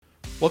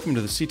Welcome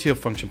to the CTO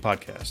Function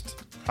Podcast.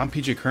 I'm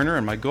PJ Kerner,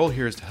 and my goal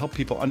here is to help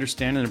people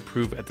understand and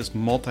improve at this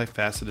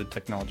multifaceted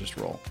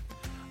technologist role.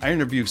 I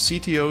interview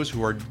CTOs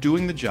who are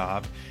doing the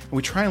job, and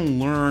we try and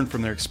learn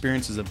from their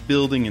experiences of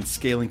building and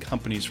scaling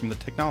companies from the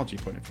technology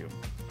point of view.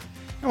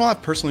 And while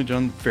I've personally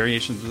done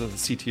variations of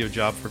the CTO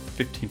job for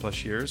 15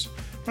 plus years,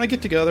 when I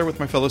get together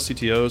with my fellow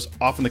CTOs,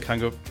 often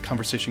the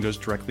conversation goes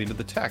directly into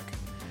the tech.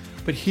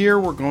 But here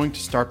we're going to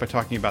start by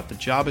talking about the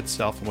job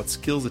itself and what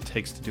skills it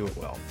takes to do it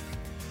well.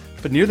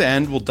 But near the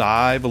end, we'll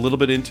dive a little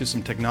bit into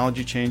some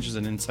technology changes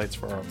and insights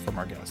from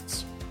our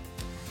guests.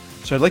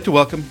 So I'd like to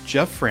welcome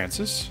Jeff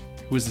Francis,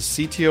 who is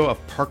the CTO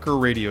of Parker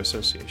Radio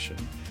Association.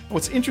 And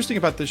what's interesting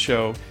about this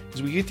show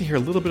is we get to hear a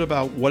little bit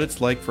about what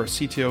it's like for a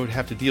CTO to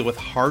have to deal with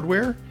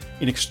hardware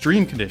in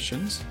extreme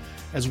conditions,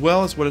 as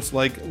well as what it's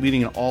like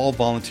leading an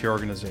all-volunteer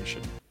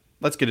organization.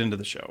 Let's get into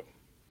the show.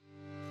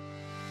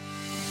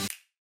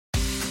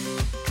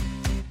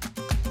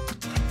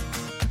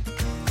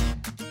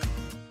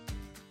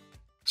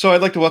 So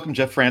I'd like to welcome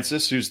Jeff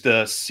Francis, who's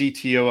the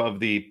CTO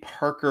of the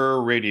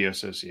Parker Radio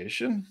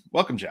Association.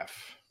 Welcome, Jeff.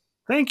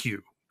 Thank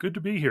you. Good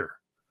to be here.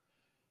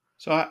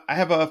 So I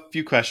have a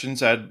few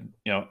questions I'd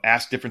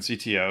ask different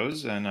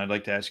CTOs, and I'd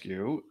like to ask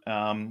you.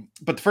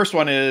 But the first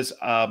one is,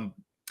 tell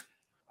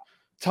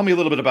me a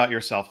little bit about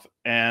yourself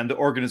and the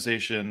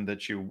organization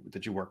that you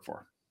work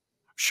for.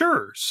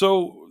 Sure.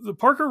 So the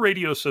Parker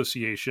Radio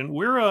Association,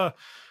 we're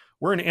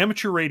an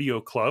amateur radio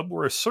club.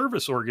 We're a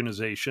service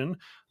organization.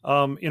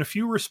 In a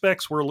few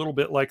respects, we're a little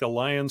bit like a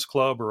Lions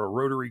Club or a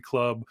Rotary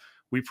Club.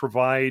 We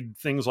provide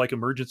things like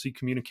emergency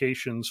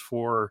communications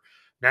for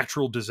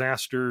natural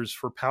disasters,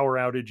 for power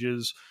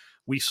outages.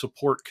 We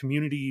support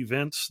community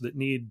events that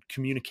need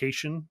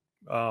communication.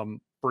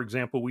 For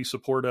example, we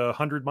support a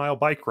 100-mile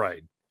bike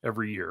ride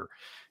every year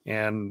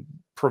and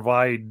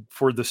provide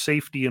for the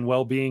safety and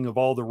well-being of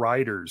all the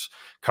riders,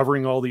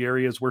 covering all the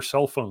areas where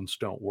cell phones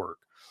don't work.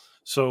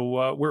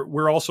 So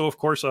we're also, of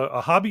course,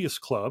 a hobbyist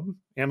club.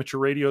 Amateur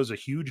radio is a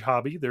huge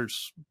hobby.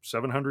 There's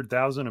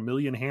 700,000, a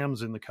million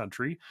hams in the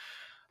country.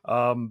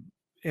 And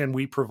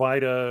we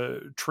provide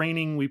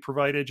training, we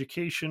provide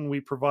education, we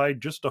provide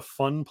just a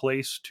fun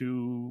place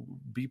to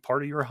be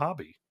part of your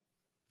hobby.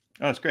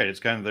 Oh, that's great.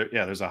 It's kind of,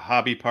 there's a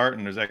hobby part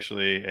and there's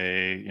actually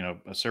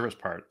a service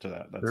part to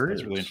that. That's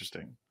really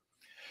interesting.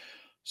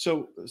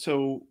 So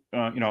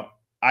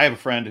I have a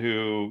friend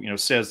who,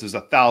 says there's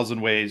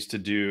 1,000 ways to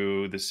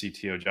do the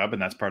CTO job,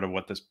 and that's part of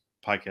what this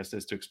podcast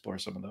is, to explore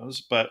some of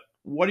those. But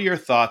what are your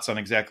thoughts on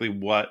exactly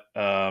what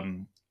a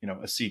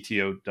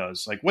CTO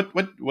does? Like,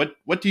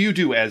 what do you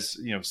do as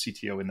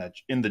CTO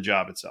in the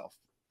job itself?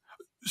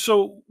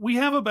 So we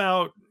have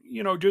about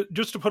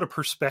just to put a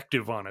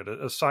perspective on it,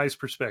 a size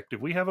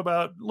perspective, we have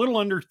about a little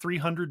under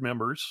 300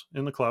 members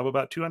in the club,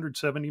 about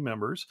 270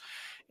 members,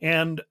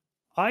 and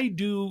I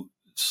do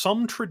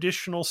some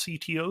traditional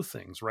CTO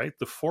things, right?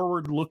 The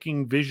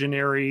forward-looking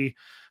visionary,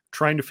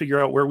 trying to figure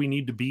out where we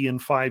need to be in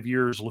 5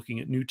 years, looking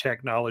at new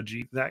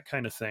technology, that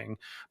kind of thing.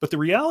 But the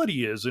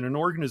reality is, in an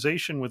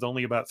organization with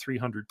only about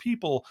 300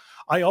 people,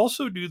 I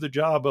also do the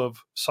job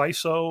of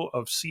CISO,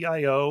 of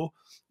CIO,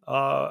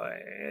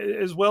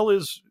 as well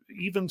as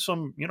even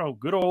some,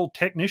 good old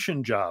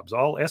technician jobs.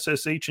 I'll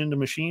SSH into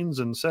machines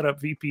and set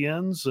up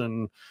VPNs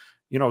and,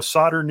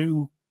 solder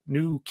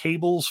new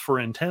cables for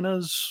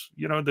antennas.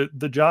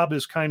 The job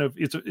is kind of,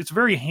 it's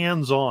very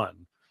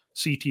hands-on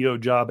CTO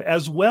job,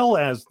 as well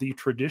as the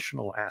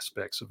traditional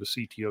aspects of a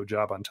CTO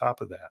job on top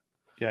of that.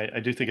 Yeah,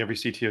 I do think every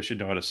CTO should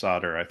know how to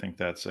solder. I think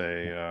that's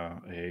a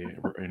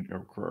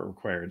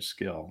required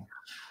skill.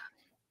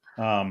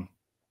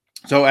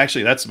 So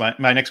actually, that's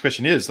my next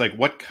question is, like,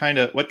 what kind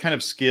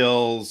of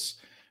skills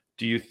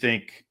do you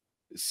think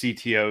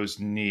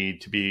CTOs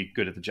need to be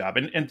good at the job?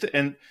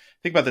 And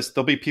think about this.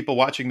 There'll be people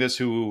watching this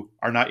who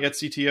are not yet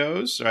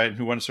CTOs, right?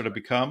 Who want to sort of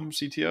become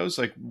CTOs.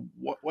 Like,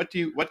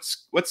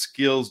 what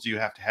skills do you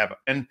have to have?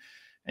 And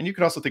you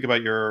could also think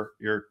about your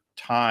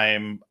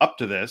time up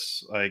to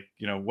this. Like,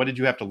 what did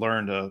you have to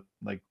learn to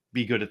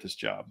be good at this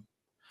job?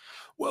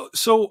 Well,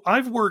 so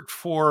I've worked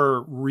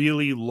for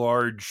really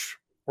large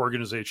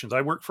organizations.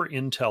 I worked for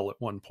Intel at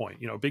one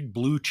point, a big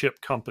blue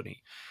chip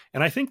company.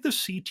 And I think the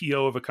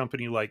CTO of a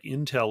company like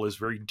Intel is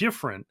very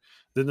different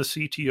than the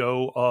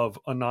CTO of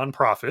a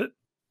nonprofit,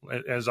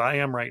 as I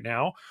am right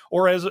now,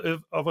 or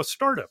of a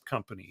startup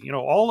company.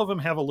 All of them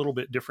have a little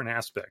bit different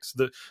aspects.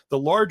 The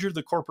larger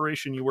the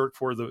corporation you work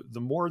for, the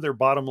more their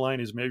bottom line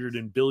is measured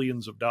in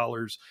billions of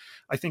dollars.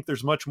 I think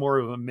there's much more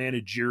of a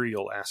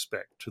managerial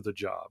aspect to the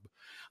job.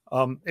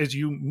 As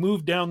you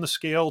move down the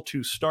scale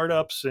to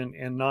startups and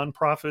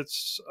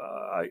nonprofits,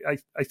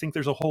 I think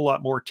there's a whole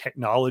lot more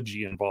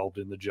technology involved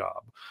in the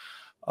job.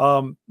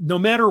 No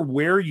matter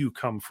where you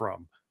come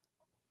from,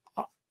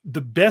 the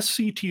best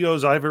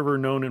CTOs I've ever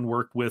known and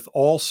worked with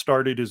all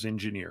started as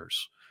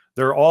engineers.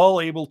 They're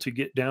all able to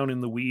get down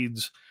in the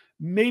weeds,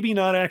 maybe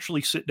not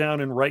actually sit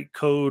down and write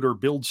code or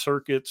build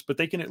circuits, but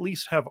they can at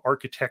least have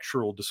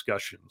architectural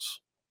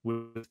discussions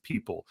with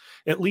people,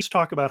 at least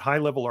talk about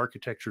high-level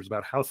architectures,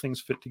 about how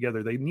things fit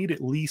together. They need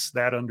at least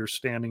that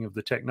understanding of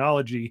the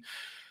technology,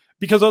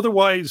 because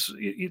otherwise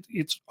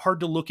it's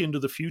hard to look into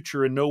the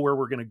future and know where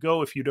we're going to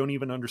go if you don't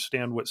even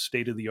understand what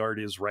state of the art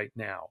is right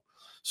now.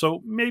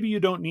 So maybe you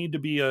don't need to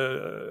be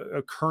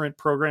a current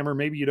programmer.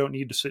 Maybe you don't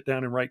need to sit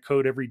down and write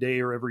code every day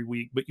or every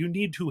week, but you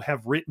need to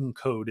have written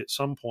code at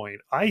some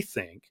point, I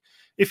think,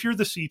 if you're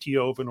the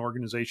CTO of an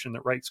organization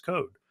that writes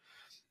code.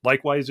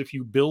 Likewise, if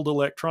you build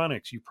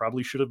electronics, you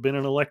probably should have been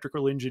an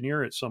electrical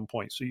engineer at some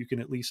point, so you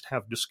can at least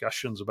have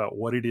discussions about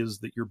what it is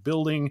that you're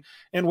building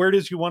and where it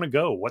is you want to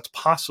go, what's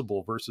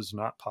possible versus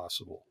not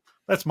possible.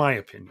 That's my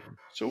opinion.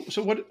 So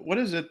what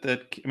is it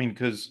that, I mean,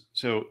 because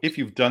so if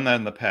you've done that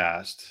in the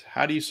past,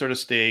 how do you sort of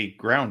stay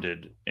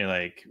grounded in,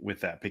 like,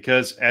 with that?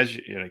 Because as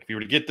you know, like, if you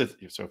were to get the,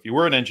 so if you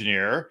were an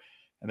engineer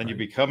and then you Right.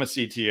 become a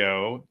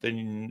CTO,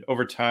 then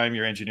over time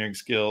your engineering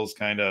skills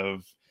kind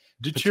of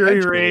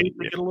Deteriorate, potentially,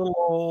 they get a little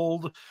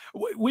old,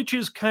 which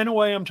is kind of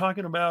why I'm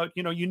talking about,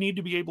 you need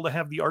to be able to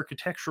have the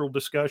architectural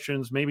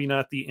discussions, maybe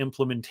not the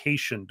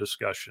implementation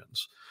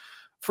discussions.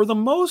 For the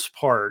most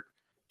part,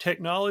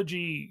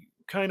 technology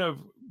kind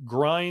of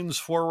grinds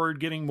forward,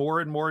 getting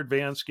more and more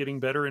advanced, getting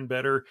better and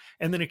better.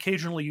 And then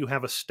occasionally you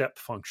have a step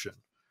function,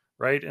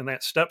 right? And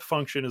that step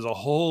function is a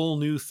whole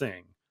new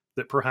thing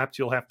that perhaps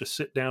you'll have to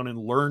sit down and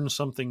learn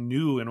something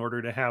new in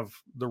order to have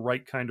the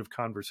right kind of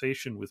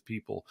conversation with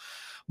people.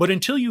 But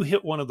until you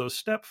hit one of those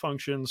step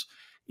functions,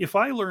 if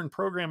I learned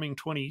programming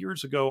 20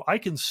 years ago, I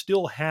can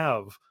still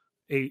have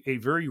a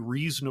very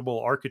reasonable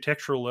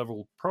architectural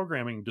level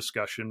programming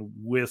discussion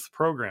with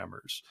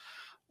programmers.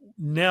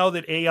 Now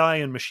that AI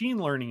and machine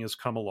learning has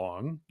come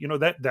along,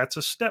 that's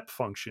a step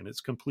function.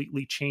 It's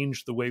completely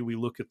changed the way we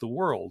look at the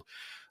world.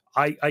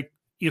 I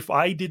if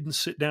I didn't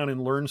sit down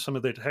and learn some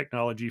of the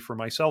technology for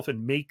myself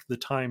and make the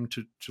time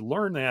to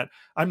learn that,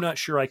 I'm not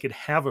sure I could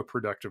have a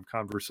productive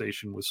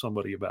conversation with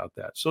somebody about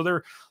that. So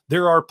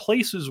there are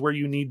places where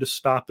you need to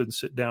stop and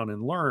sit down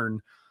and learn,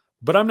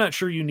 but I'm not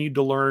sure you need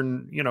to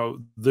learn,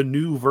 the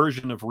new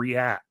version of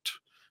React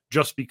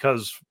just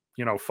because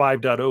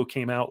 5.0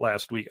 came out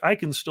last week. I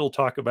can still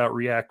talk about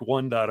React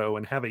 1.0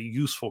 and have a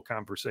useful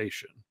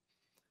conversation.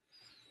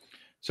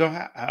 So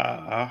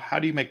how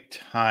do you make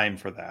time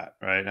for that,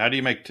 right? How do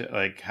you make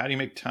how do you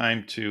make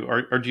time to,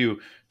 or do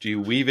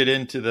you weave it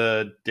into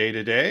the day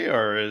to day,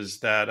 or is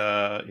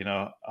that you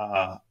know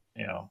uh,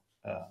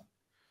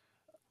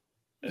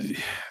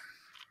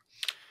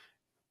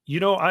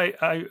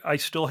 I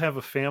still have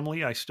a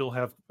family. I still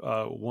have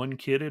one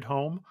kid at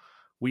home.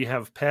 We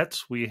have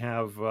pets. We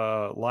have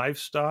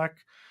livestock.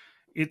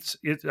 It's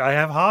I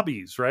have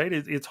hobbies, right?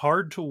 It's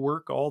hard to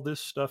work all this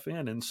stuff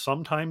in, and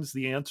sometimes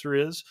the answer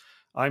is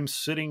I'm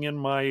sitting in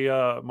my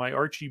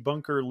Archie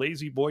Bunker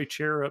lazy boy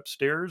chair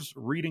upstairs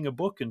reading a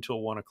book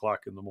until 1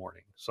 o'clock in the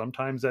morning.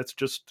 Sometimes that's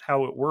just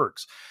how it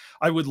works.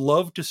 I would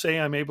love to say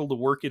I'm able to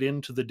work it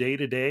into the day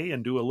to day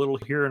and do a little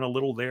here and a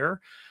little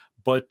there,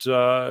 but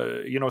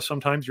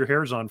sometimes your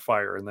hair's on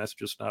fire, and that's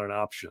just not an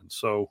option.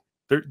 So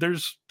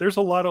there's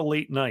a lot of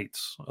late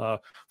nights.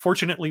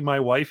 Fortunately,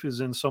 my wife is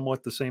in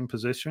somewhat the same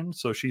position,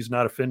 so she's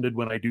not offended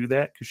when I do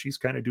that because she's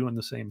kind of doing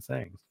the same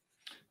thing.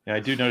 yeah, I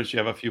do notice you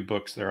have a few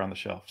books there on the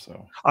shelf.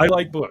 So I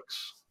like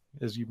books,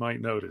 as you might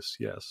notice.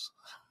 Yes.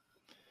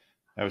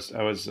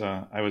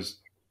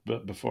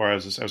 before I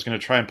was going to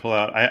try and pull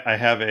out. I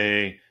have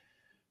a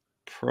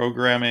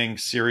programming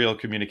serial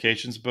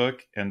communications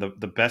book, and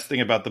the best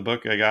thing about the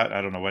book I got,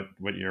 I don't know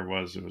what year it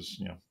was. It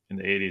was in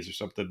the 80s or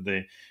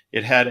something.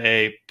 It had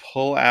a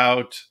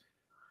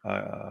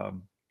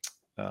um,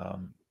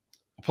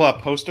 pull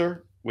out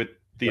poster with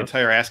the Yep.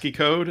 entire ASCII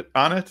code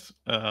on it,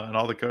 and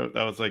all the code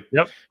that was like,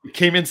 Yep. it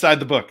came inside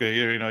the book.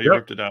 You Yep.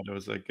 ripped it out. It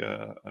was like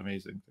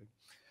amazing.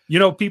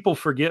 People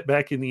forget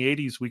back in the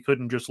 80s, we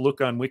couldn't just look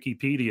on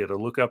Wikipedia to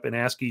look up an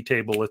ASCII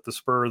table at the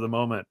spur of the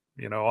moment,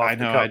 I off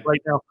the know. cuff.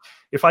 Right now,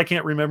 if I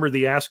can't remember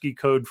the ASCII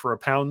code for a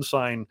pound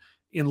sign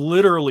in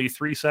literally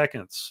 3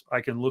 seconds,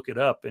 I can look it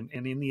up. And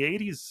in the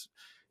 80s,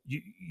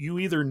 you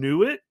either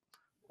knew it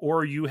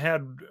or you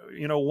had,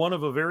 one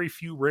of a very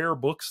few rare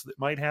books that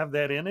might have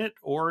that in it,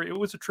 or it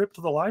was a trip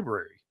to the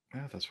library.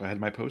 Yeah, that's why I had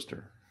my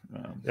poster.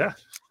 Yeah.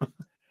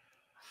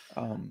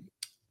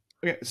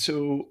 Okay,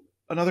 so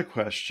another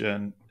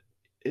question.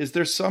 Is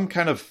there some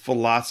kind of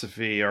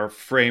philosophy or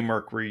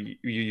framework where you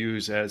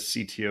use as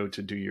CTO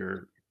to do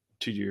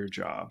your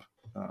job?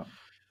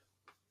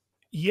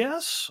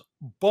 Yes,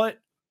 but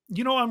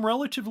I'm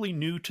relatively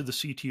new to the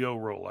CTO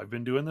role. I've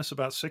been doing this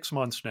about 6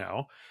 months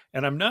now,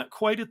 and I'm not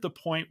quite at the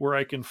point where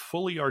I can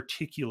fully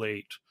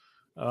articulate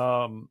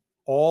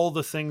all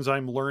the things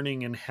I'm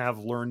learning and have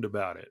learned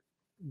about it.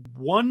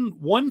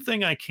 One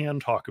thing I can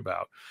talk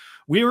about: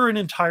 we are an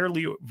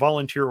entirely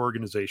volunteer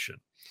organization.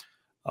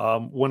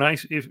 When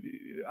if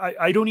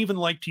I don't even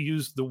like to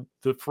use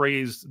the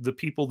phrase "the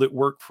people that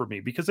work for me"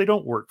 because they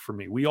don't work for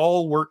me. We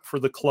all work for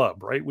the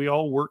club, right? We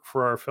all work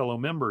for our fellow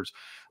members.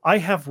 I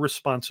have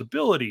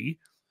responsibility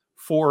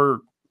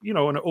for an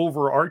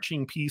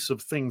overarching piece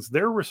of things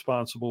they're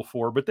responsible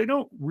for, but they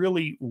don't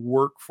really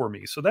work for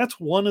me. So that's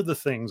one of the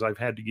things I've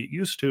had to get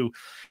used to.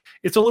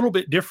 It's a little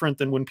bit different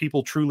than when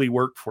people truly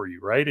work for you,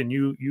 right? And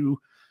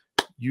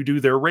you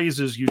do their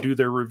raises, you do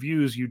their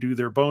reviews, you do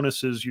their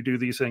bonuses, you do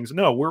these things.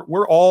 No,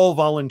 we're all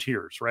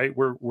volunteers, right?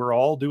 We're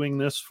all doing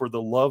this for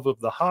the love of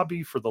the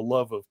hobby, for the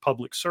love of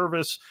public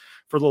service,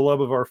 for the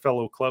love of our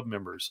fellow club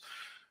members.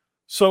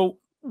 So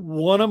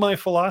one of my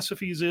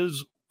philosophies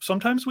is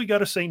sometimes we got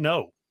to say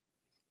no.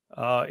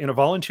 In a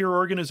volunteer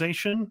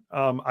organization,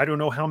 I don't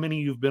know how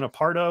many you've been a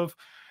part of.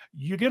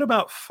 You get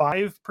about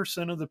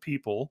 5% of the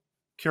people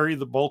carry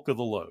the bulk of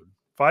the load.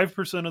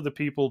 5% of the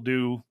people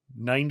do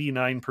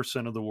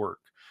 99% of the work.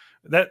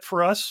 That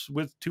for us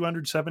with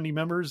 270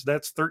 members,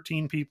 that's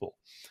 13 people.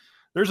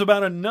 There's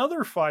about another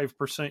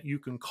 5% you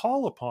can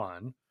call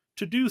upon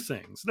to do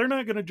things. They're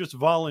not going to just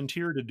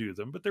volunteer to do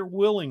them, but they're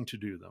willing to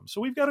do them.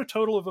 So we've got a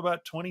total of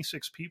about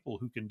 26 people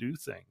who can do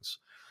things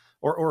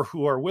or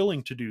who are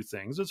willing to do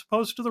things, as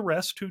opposed to the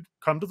rest who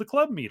come to the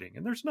club meeting.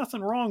 And there's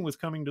nothing wrong with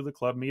coming to the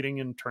club meeting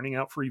and turning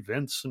out for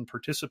events and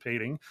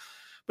participating.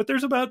 But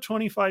there's about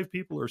 25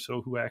 people or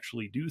so who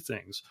actually do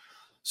things.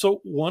 So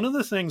one of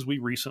the things we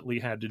recently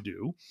had to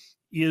do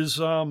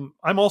is I'm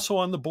also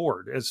on the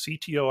board. As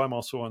CTO, I'm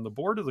also on the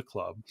board of the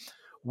club.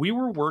 We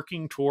were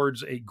working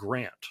towards a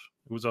grant.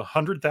 It was a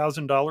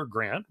 $100,000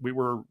 grant. We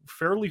were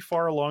fairly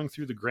far along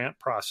through the grant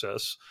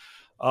process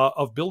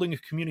of building a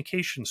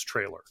communications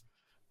trailer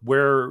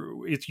where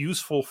it's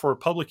useful for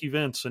public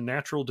events and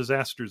natural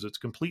disasters. It's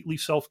completely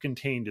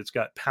self-contained. It's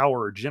got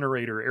power,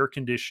 generator, air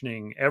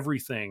conditioning,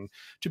 everything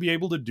to be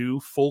able to do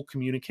full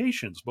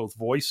communications, both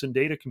voice and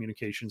data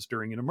communications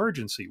during an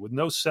emergency with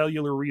no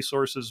cellular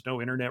resources,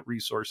 no internet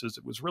resources.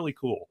 It was really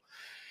cool.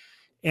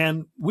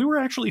 And we were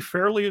actually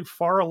fairly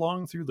far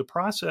along through the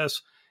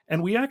process.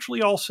 And we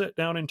actually all sat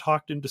down and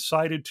talked and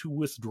decided to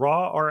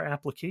withdraw our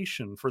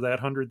application for that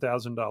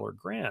 $100,000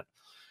 grant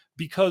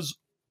because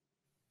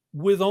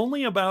with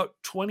only about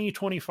 20,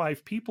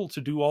 25 people to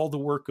do all the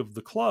work of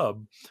the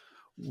club,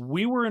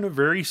 we were in a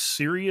very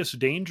serious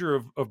danger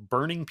of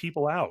burning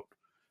people out.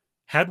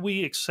 Had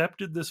we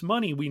accepted this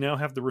money, we now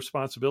have the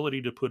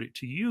responsibility to put it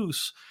to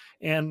use.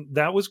 And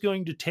that was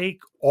going to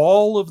take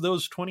all of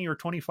those 20 or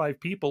 25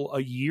 people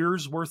a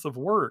year's worth of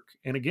work.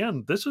 And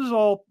again, this is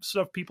all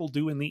stuff people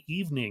do in the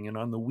evening and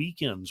on the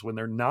weekends when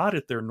they're not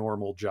at their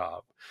normal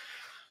job.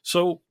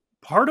 So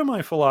part of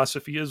my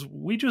philosophy is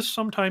we just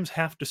sometimes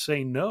have to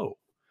say no.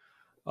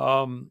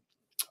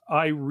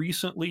 I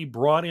recently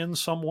brought in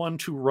someone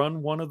to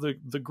run one of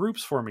the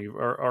groups for me,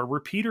 our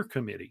repeater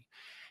committee,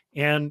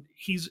 and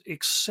he's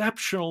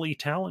exceptionally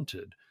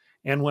talented.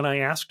 And when I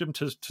asked him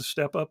to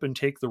step up and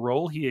take the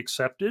role, he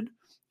accepted.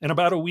 And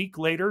about a week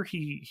later,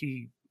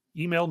 he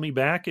emailed me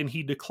back and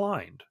he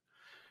declined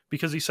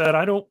because he said,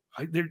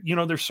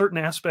 there's certain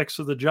aspects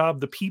of the job,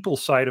 the people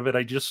side of it,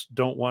 I just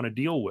don't want to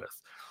deal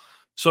with.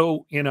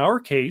 So in our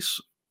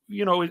case,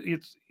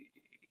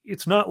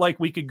 it's not like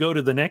we could go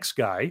to the next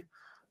guy.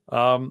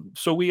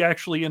 So we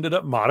actually ended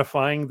up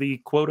modifying the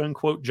quote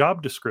unquote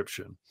job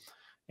description.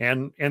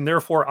 And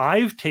therefore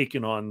I've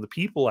taken on the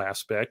people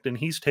aspect and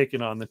he's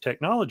taken on the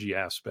technology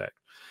aspect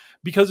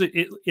because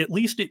at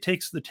least it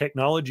takes the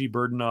technology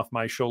burden off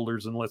my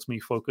shoulders and lets me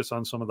focus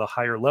on some of the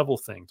higher level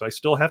things. I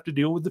still have to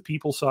deal with the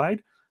people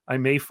side. I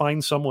may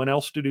find someone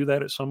else to do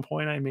that at some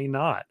point. I may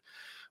not.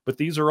 But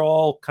these are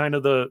all kind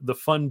of the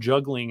fun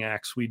juggling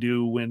acts we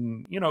do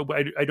when,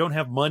 I don't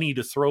have money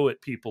to throw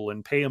at people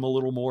and pay them a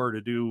little more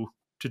to do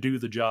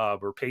the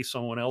job or pay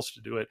someone else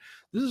to do it.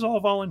 This is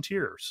all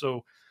volunteer.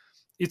 So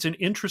it's an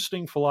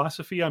interesting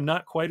philosophy. I'm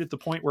not quite at the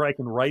point where I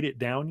can write it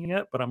down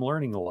yet, but I'm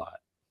learning a lot.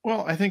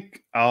 Well, I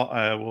think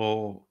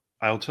I'll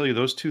tell you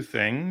those two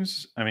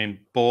things. I mean,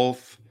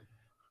 both,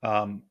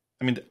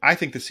 I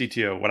think the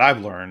CTO, what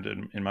I've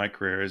learned in my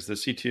career is the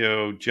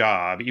CTO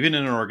job, even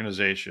in an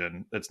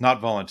organization that's not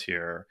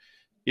volunteer,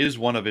 is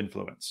one of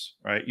influence,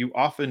 right? You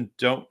often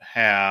don't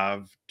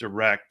have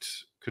direct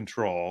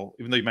control,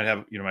 even though you might have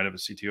a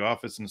CTO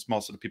office and a small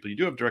set of people you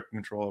do have direct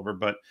control over,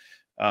 but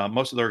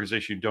most of the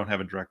organization you don't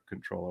have a direct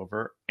control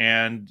over.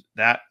 And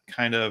that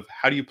kind of,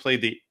 how do you play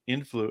the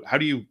influence? How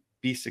do you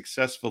be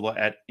successful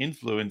at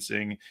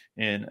influencing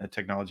in a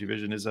technology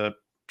vision is a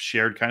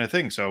shared kind of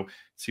thing. So it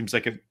seems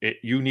like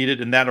you need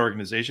it in that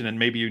organization and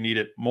maybe you need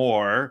it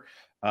more,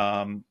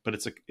 but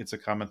it's a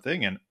common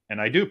thing.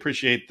 And I do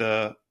appreciate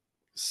the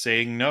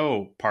saying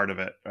no part of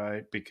it,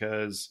 right?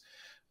 Because,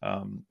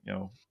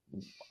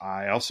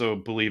 I also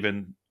believe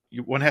in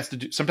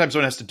sometimes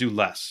one has to do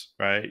less,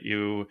 right?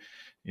 You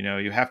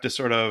have to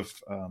sort of,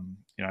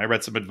 I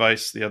read some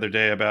advice the other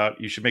day about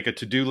you should make a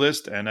to-do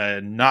list and a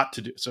not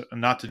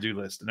to-do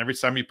list. And every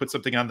time you put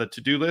something on the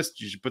to-do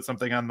list, you should put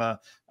something on the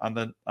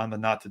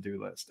not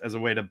to-do list as a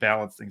way to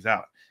balance things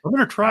out. I'm going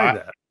to try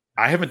that.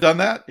 I haven't done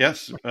that.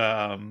 Yes.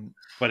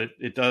 But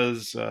it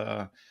does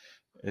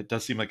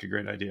seem like a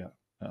great idea.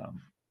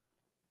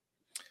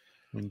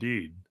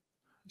 Indeed.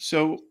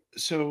 So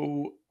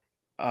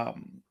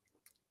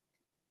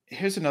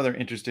here's another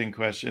interesting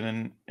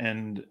question.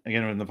 And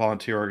again, in the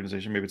volunteer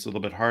organization, maybe it's a little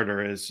bit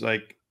harder, is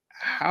like,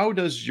 how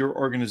does your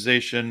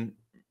organization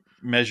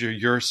measure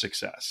your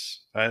success?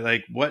 Right?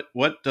 Like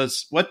what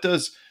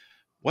does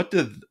what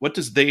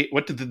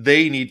did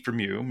they need from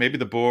you? Maybe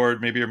the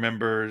board, maybe your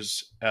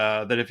members.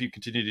 That if you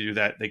continue to do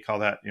that, they call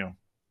that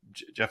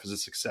Jeff is a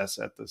success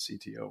at the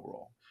CTO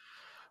role.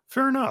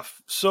 Fair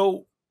enough.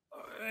 So,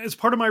 as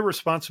part of my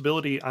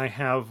responsibility, I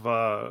have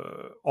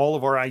all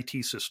of our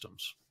IT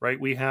systems. Right,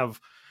 we have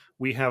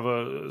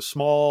a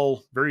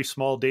small, very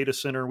small data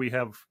center. We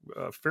have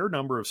a fair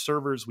number of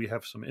servers. We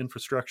have some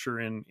infrastructure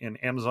in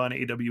Amazon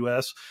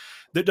AWS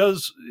that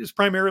is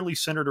primarily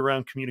centered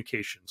around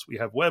communications. We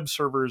have web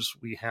servers.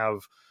 We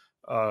have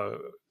uh,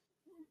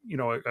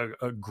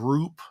 a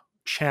group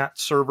chat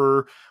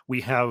server.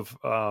 We have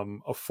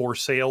a for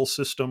sale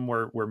system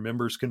where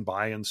members can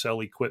buy and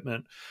sell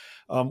equipment.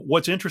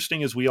 What's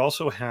interesting is we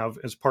also have,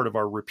 as part of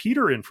our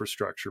repeater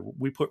infrastructure,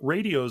 we put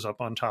radios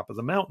up on top of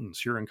the mountains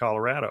here in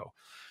Colorado.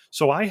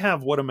 So I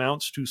have what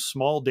amounts to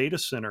small data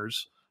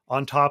centers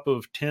on top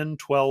of 10,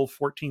 12,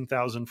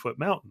 14,000 foot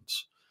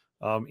mountains,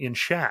 in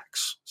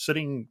shacks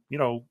sitting,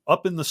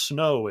 up in the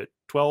snow at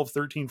 12,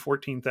 13,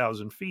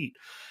 14,000 feet.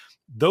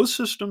 Those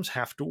systems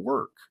have to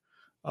work.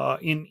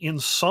 In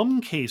some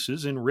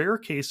cases, in rare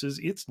cases,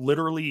 it's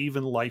literally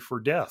even life or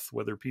death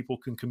whether people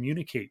can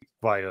communicate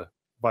via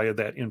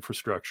that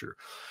infrastructure.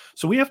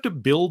 So we have to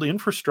build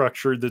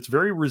infrastructure that's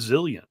very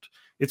resilient.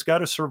 It's got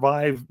to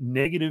survive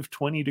negative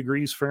 20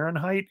 degrees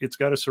Fahrenheit. It's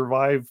got to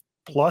survive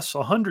plus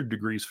 100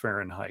 degrees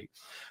Fahrenheit.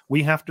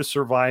 We have to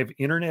survive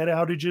internet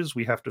outages.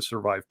 We have to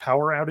survive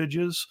power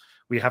outages.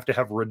 We have to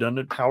have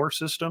redundant power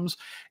systems.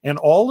 And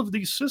all of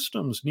these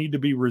systems need to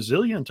be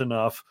resilient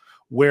enough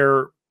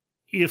where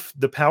if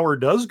the power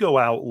does go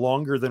out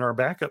longer than our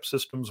backup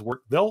systems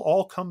work, they'll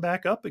all come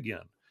back up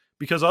again.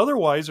 Because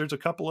otherwise, there's a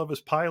couple of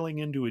us piling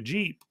into a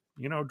Jeep,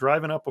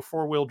 driving up a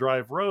four-wheel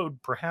drive road,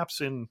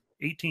 perhaps in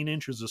 18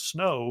 inches of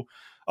snow,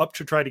 up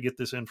to try to get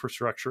this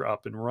infrastructure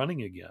up and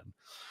running again.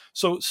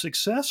 So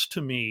success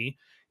to me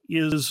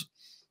is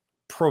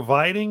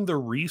providing the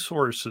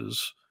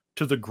resources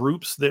to the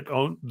groups that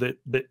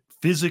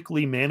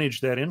physically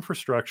manage that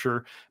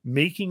infrastructure,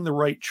 making the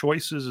right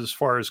choices as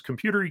far as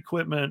computer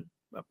equipment,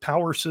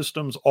 power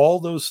systems,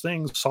 all those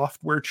things,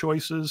 software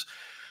choices,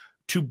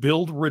 to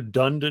build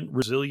redundant,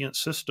 resilient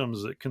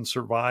systems that can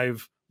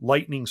survive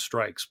lightning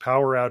strikes,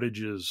 power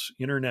outages,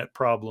 internet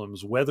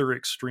problems, weather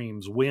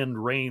extremes,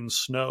 wind, rain,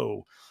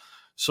 snow.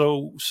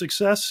 So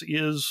success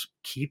is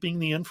keeping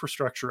the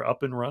infrastructure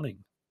up and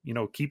running,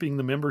 keeping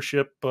the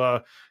membership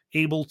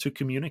able to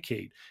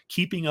communicate,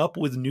 keeping up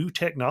with new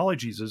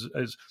technologies.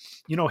 As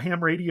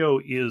ham radio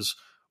is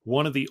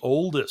one of the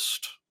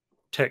oldest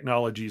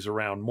technologies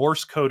around.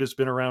 Morse code has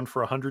been around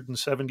for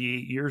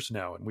 178 years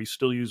now, and we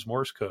still use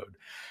Morse code.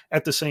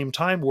 At the same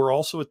time, we're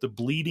also at the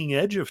bleeding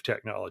edge of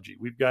technology.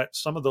 We've got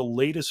some of the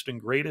latest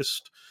and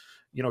greatest,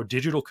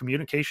 digital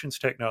communications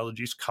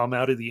technologies come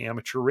out of the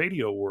amateur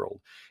radio world,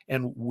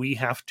 and we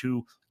have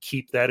to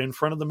keep that in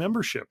front of the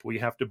membership. We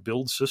have to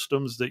build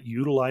systems that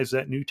utilize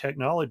that new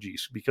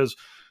technologies because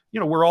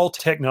we're all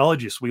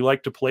technologists. We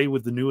like to play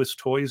with the newest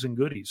toys and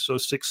goodies. So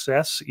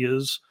success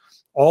is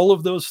all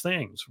of those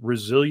things: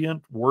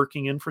 resilient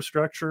working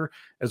infrastructure,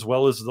 as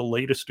well as the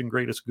latest and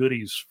greatest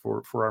goodies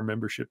for our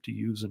membership to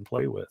use and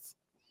play with.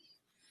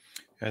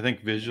 I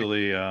think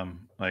visually,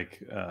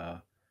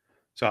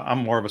 so I'm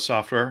more of a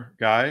software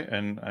guy,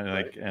 and I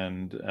like,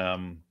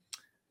 and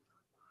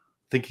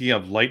thinking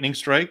of lightning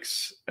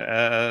strikes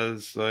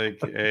as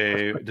like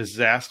a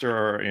disaster,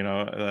 or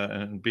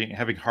and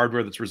having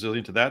hardware that's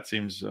resilient to that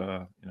seems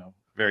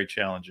very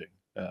challenging.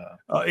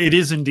 It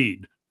is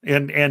indeed,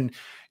 and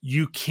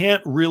you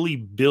can't really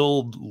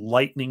build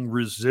lightning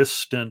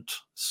resistant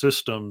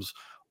systems.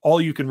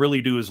 All you can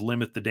really do is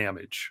limit the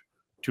damage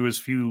to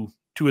as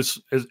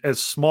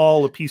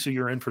small a piece of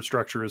your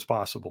infrastructure as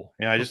possible.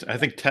 Yeah, I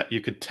think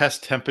you could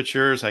test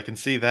temperatures. I can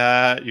see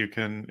that. You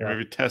can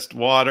maybe test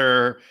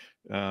water.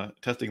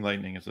 Testing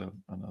lightning is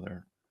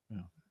another.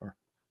 Or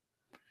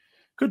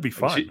could be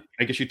fun.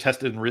 I guess you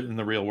test it in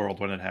the real world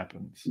when it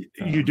happens.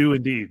 You do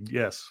indeed,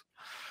 yes.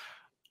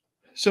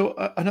 So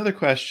another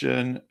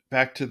question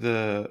back to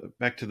the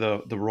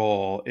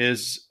role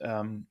is,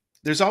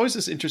 there's always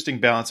this interesting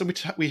balance,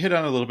 and we hit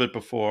on it a little bit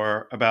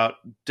before about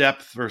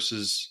depth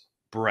versus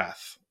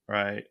breadth,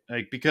 right?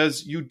 Like,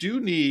 because you do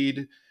need,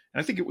 and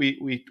I think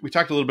we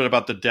talked a little bit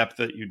about the depth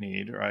that you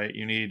need, right?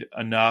 You need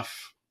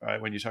enough,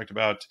 right? When you talked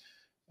about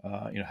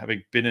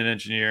having been an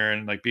engineer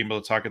and like being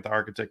able to talk at the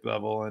architect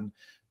level, and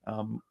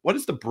what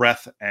is the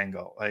breadth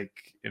angle? Like,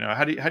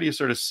 how do you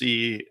sort of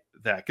see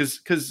that?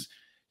 Because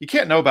you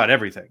can't know about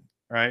everything,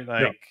 right?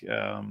 Like,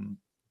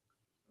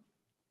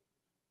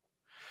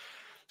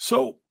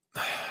 so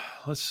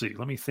let's see.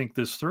 Let me think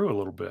this through a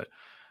little bit.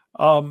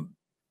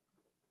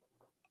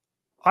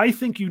 I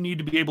think you need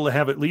to be able to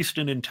have at least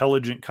an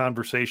intelligent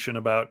conversation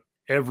about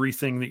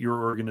everything that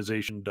your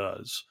organization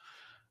does.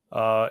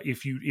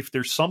 If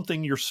there's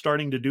something you're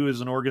starting to do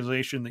as an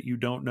organization that you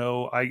don't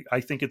know,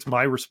 I think it's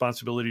my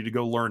responsibility to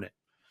go learn it.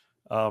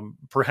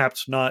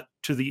 Perhaps not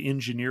to the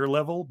engineer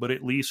level, but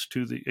at least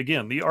to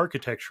the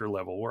architecture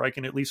level, where I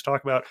can at least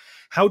talk about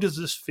how does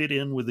this fit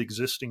in with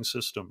existing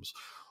systems?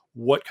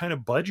 what kind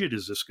of budget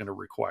is this going to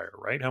require,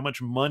 right? How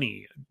much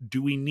money?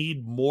 Do we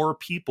need more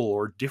people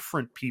or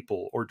different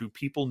people, or do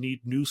people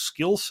need new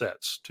skill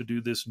sets to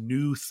do this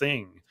new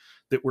thing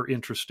that we're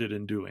interested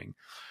in doing?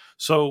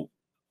 So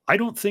I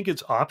don't think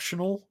it's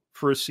optional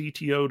for a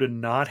CTO to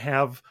not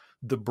have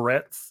the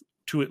breadth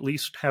to at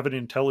least have an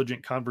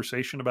intelligent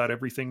conversation about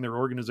everything their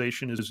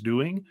organization is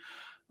doing.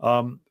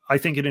 I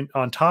think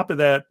on top of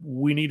that,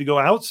 we need to go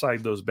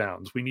outside those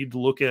bounds. We need to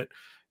look at,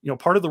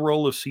 part of the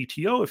role of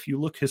CTO, if you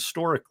look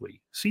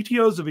historically,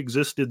 CTOs have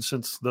existed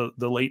since the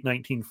late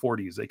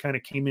 1940s. They kind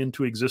of came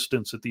into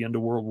existence at the end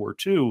of World War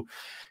II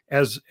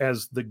as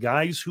the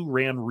guys who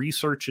ran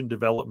research and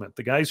development,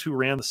 the guys who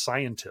ran the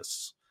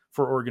scientists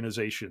for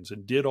organizations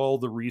and did all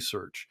the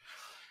research.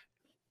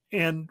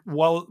 And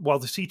while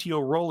the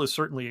CTO role has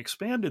certainly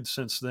expanded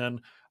since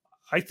then,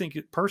 I think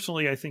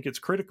it's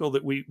critical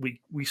that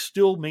we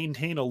still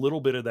maintain a little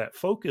bit of that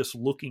focus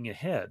looking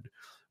ahead,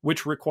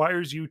 which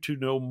requires you to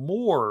know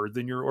more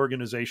than your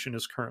organization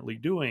is currently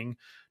doing,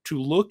 to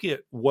look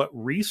at what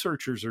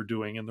researchers are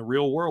doing in the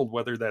real world,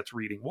 whether that's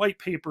reading white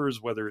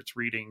papers, whether it's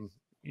reading,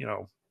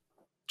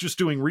 just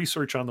doing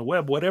research on the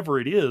web, whatever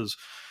it is.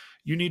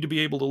 You need to be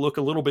able to look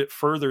a little bit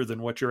further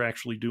than what you're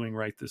actually doing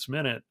right this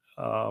minute.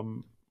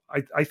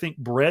 I think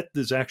breadth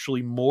is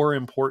actually more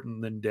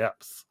important than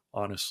depth,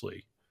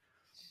 honestly,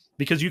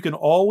 because you can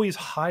always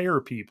hire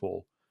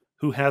people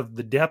who have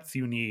the depth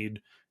you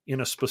need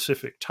in a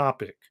specific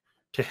topic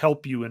to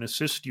help you and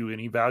assist you in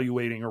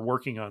evaluating or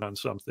working on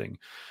something.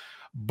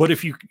 But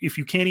if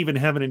you can't even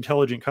have an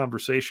intelligent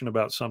conversation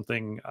about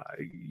something,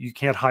 you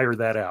can't hire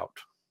that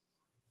out.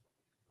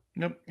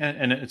 Nope.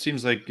 And it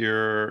seems like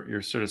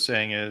you're sort of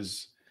saying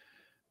is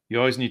you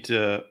always need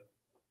to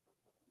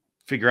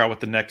figure out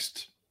what the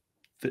next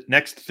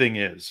thing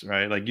is,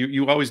 right? Like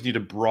you always need to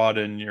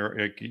broaden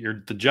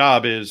the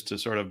job is to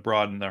sort of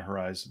broaden the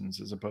horizons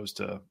as opposed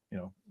to,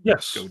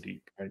 yes, go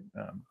deep,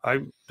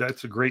 right?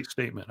 That's a great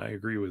statement. I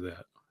agree with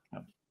that.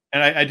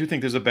 And I do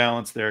think there's a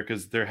balance there,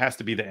 because there has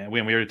to be we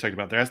already talked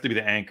about, there has to be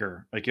the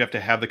anchor. Like you have to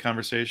have the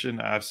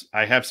conversation.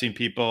 I have seen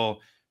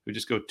people who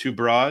just go too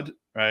broad,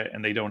 right?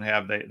 And they don't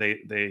have,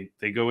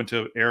 they go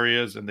into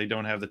areas and they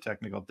don't have the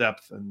technical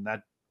depth. And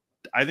that,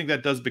 I think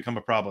that does become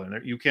a problem.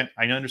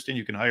 I understand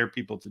you can hire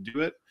people to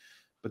do it,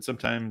 but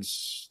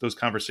sometimes those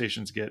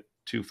conversations get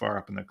too far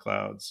up in the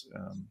clouds.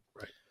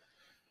 Right.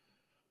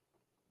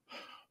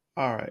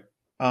 All right.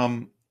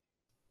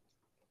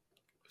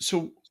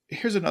 So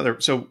here's another.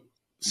 So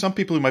some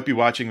people who might be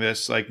watching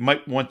this,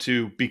 might want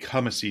to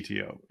become a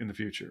CTO in the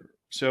future.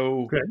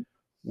 So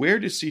where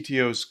do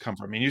CTOs come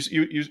from? I mean,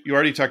 you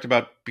already talked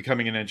about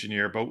becoming an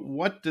engineer, but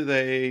what do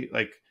they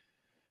like?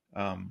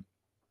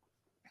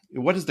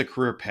 What is the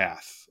career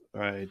path,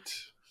 right?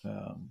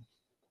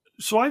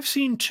 So I've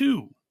seen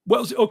two.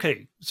 Well,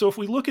 okay. So if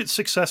we look at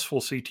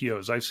successful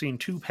CTOs, I've seen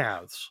two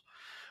paths.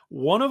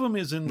 One of them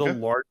is in the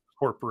large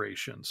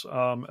corporations.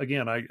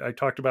 Again, I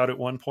talked about at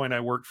one point, I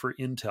worked for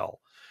Intel.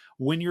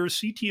 When you're a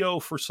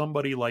CTO for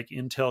somebody like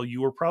Intel,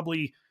 you were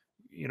probably,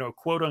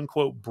 quote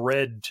unquote,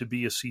 bred to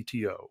be a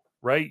CTO,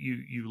 right?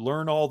 You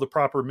learn all the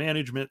proper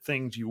management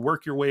things, you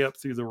work your way up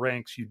through the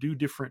ranks, you do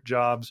different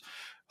jobs.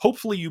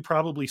 Hopefully you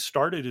probably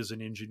started as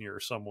an engineer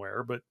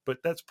somewhere, but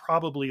that's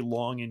probably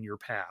long in your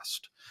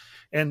past.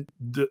 And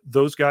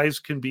those guys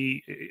can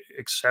be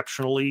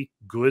exceptionally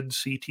good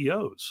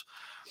CTOs.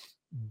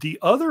 The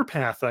other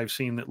path I've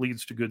seen that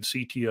leads to good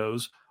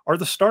CTOs are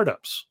the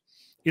startups.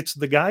 It's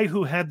the guy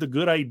who had the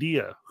good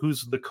idea,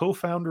 who's the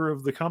co-founder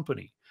of the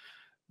company.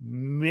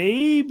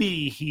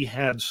 Maybe he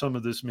had some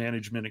of this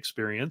management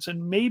experience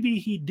and maybe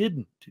he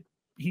didn't.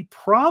 He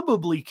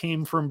probably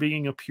came from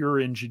being a pure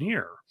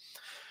engineer.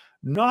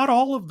 Not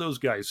all of those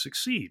guys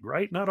succeed,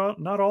 right? Not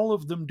all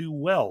of them do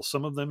well.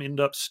 Some of them end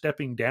up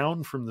stepping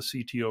down from the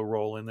CTO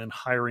role and then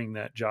hiring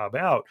that job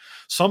out.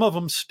 Some of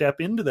them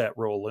step into that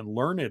role and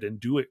learn it and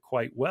do it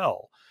quite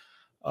well.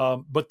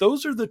 But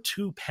those are the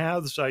two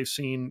paths I've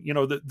seen.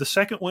 The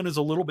second one is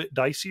a little bit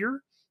dicier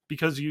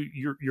because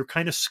you're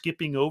kind of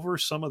skipping over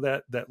some of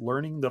that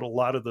learning that a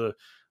lot of the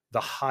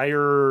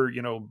higher,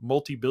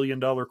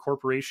 multi-billion-dollar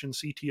corporation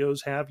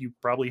CTOs have. You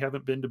probably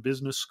haven't been to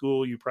business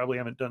school. You probably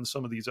haven't done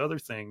some of these other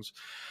things.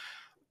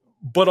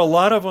 But a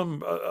lot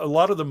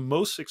of the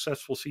most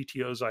successful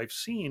CTOs I've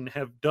seen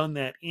have done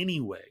that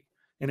anyway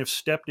and have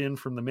stepped in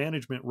from the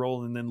management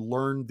role and then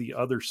learned the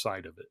other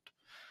side of it.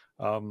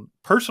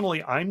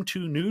 Personally, I'm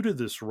too new to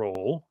this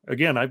role.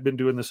 Again, I've been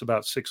doing this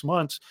about 6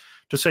 months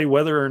to say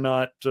whether or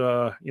not,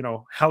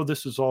 how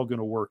this is all going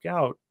to work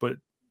out. But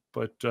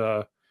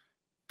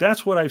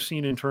that's what I've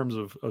seen in terms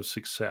of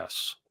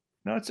success.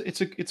 No,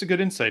 it's a good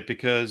insight,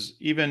 because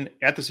even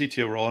at the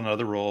CTO role and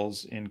other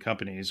roles in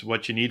companies,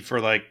 what you need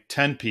for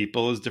 10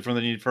 people is different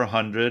than you need for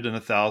 100 and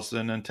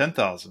 1,000 and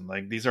 10,000.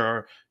 Like these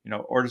are,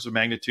 orders of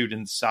magnitude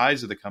in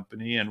size of the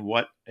company and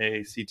what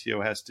a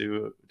CTO has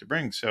to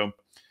bring. So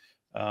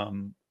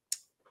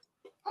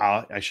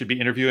I should be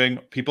interviewing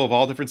people of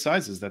all different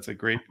sizes. That's a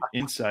great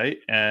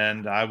insight.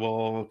 And I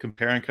will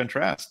compare and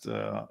contrast,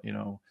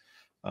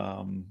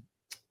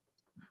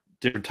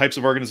 different types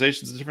of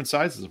organizations and different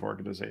sizes of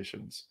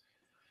organizations.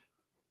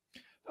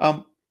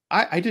 Um,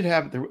 I did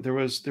have there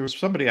was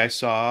somebody I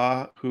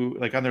saw who,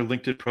 like, on their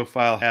LinkedIn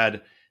profile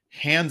had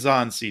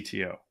hands-on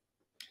CTO,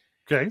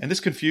 Okay. and this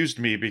confused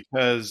me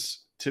because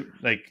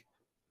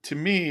to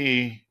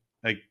me,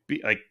 like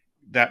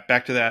that,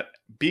 back to that,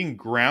 being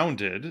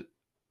grounded,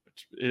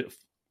 if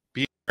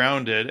being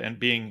grounded and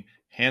being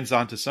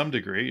hands-on to some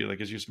degree,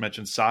 like as you just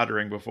mentioned,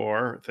 soldering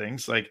before,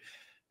 things like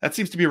that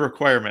seems to be a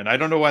requirement. I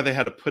don't know why they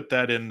had to put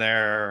that in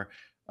their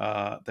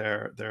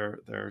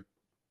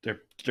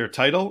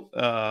title.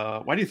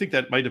 Why do you think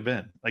that might have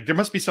been? Like, there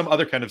must be some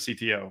other kind of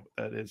CTO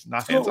that is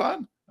not So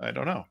hands-on. I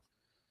don't know.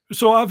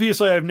 So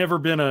obviously, I've never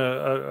been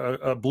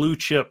a blue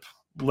chip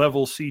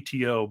level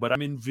CTO, but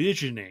I'm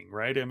envisioning,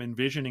 right? I'm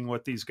envisioning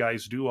what these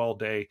guys do all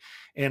day,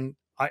 and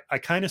I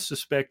kind of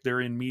suspect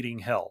they're in meeting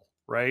hell,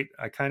 right?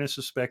 I kind of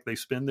suspect they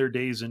spend their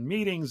days in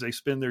meetings. They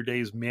spend their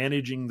days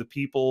managing the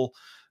people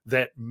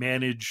that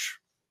manage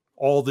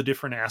all the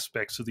different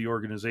aspects of the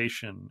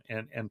organization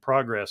and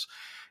progress.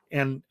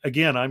 And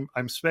again,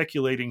 I'm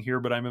speculating here,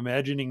 but I'm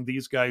imagining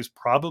these guys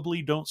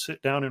probably don't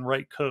sit down and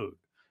write code.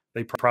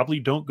 They probably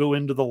don't go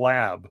into the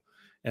lab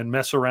and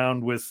mess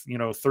around with,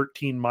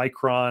 13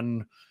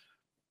 micron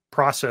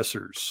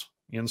processors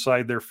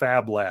inside their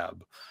fab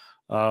lab.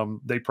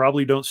 They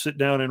probably don't sit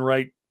down and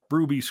write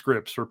Ruby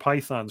scripts or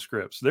Python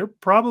scripts. They're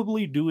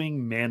probably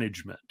doing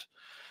management.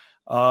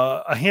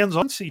 A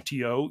hands-on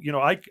CTO,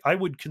 I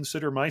would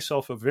consider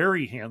myself a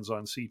very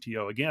hands-on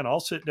CTO. Again, I'll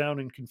sit down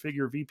and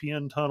configure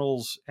VPN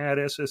tunnels, add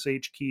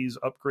SSH keys,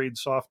 upgrade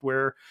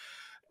software,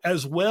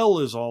 as well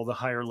as all the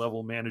higher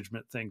level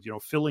management things,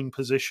 filling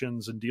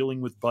positions and dealing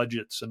with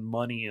budgets and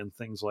money and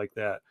things like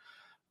that.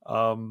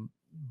 Um,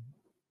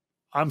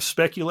 I'm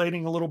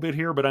speculating a little bit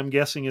here, but I'm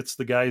guessing it's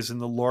the guys in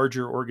the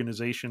larger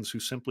organizations who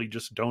simply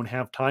just don't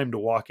have time to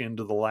walk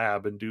into the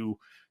lab and do,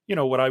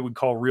 what I would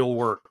call real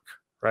work,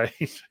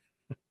 right?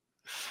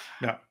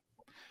 Yeah.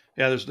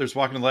 Yeah, there's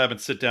walk in the lab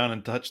and sit down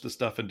and touch the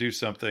stuff and do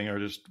something, or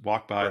just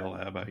walk by the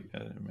lab.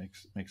 It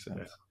makes sense.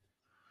 Yeah.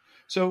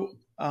 So,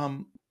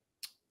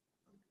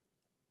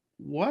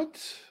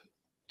 what?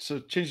 So,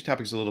 changing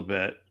topics a little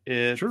bit.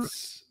 Sure.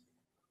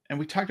 And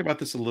we talked about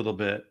this a little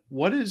bit.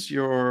 What do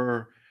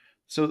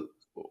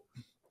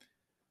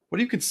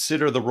you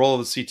consider the role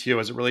of the CTO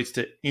as it relates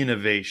to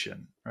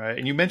innovation, right?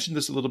 And you mentioned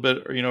this a little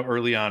bit,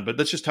 early on, but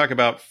let's just talk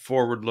about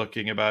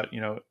forward-looking, about,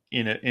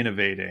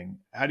 innovating.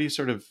 How do you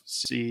sort of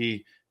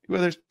see,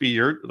 whether it be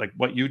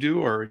what you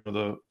do, or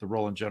the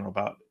role in general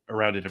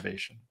around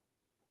innovation?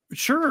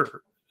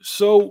 Sure.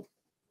 So,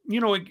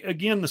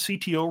 again, the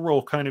CTO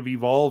role kind of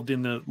evolved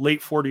in the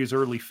late 40s,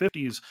 early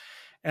 50s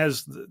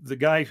as the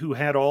guy who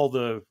had all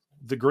the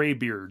gray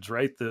beards,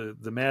 right? The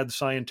mad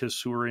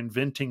scientists who were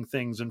inventing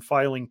things and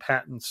filing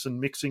patents and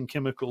mixing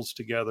chemicals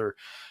together.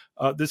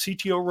 The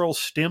CTO role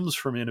stems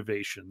from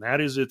innovation. That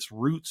is its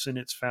roots and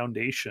its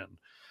foundation.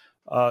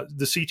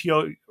 The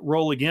CTO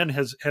role, again,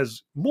 has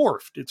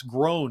morphed. It's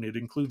grown. It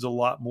includes a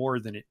lot more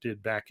than it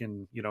did back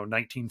in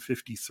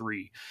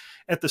 1953.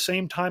 At the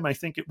same time, I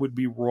think it would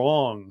be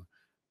wrong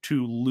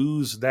to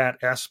lose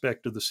that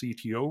aspect of the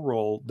CTO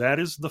role. That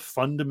is the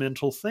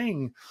fundamental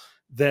thing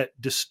that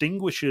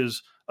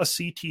distinguishes a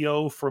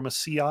CTO from a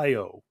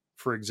CIO,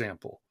 for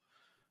example.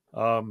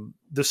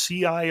 The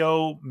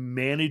CIO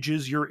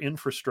manages your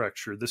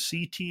infrastructure. The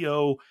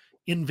CTO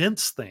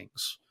invents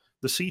things.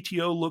 The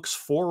CTO looks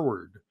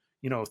forward.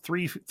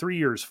 3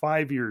 years,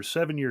 5 years,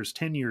 7 years,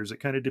 10 years. It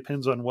kind of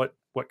depends on what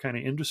kind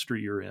of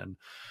industry you're in.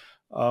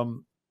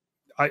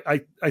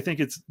 I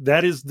think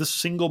that is the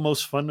single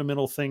most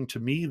fundamental thing to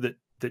me that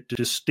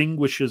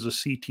distinguishes a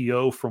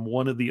CTO from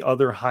one of the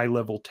other high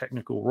level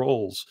technical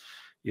roles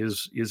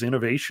is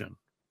innovation.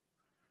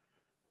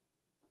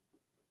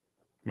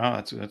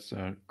 Wow, that's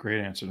a great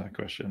answer to that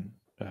question.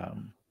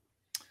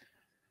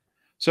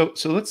 So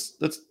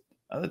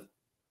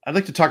I'd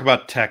like to talk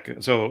about tech.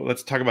 So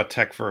let's talk about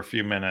tech for a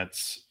few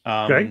minutes.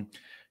 Okay.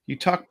 You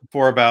talked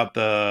before about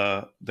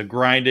the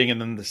grinding and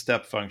then the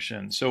step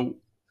function. So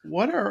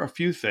what are a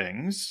few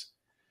things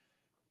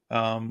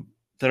that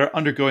are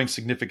undergoing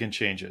significant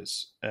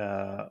changes,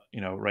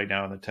 right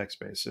now in the tech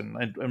space,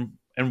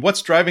 and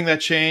what's driving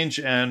that change,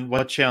 and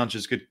what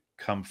challenges could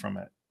come from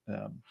it?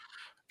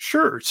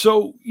 Sure.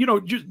 So,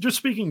 just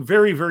speaking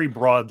very, very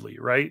broadly,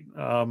 right?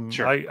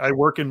 Sure. I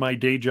work in my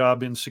day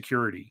job in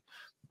security,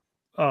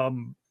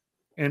 and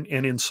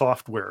in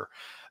software.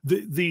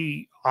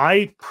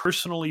 I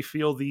personally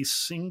feel the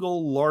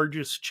single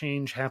largest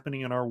change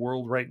happening in our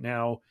world right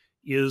now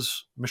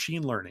is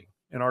machine learning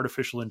and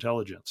artificial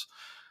intelligence.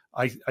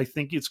 I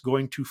think it's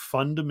going to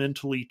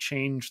fundamentally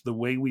change the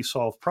way we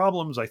solve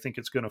problems. I think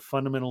it's going to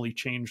fundamentally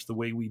change the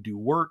way we do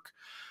work.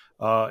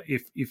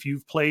 If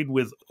you've played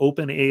with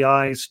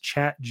OpenAI's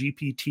Chat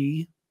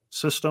GPT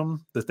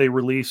system that they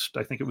released,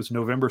 I think it was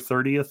November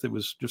 30th. It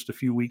was just a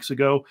few weeks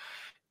ago.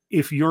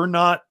 If you're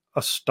not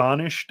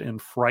astonished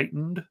and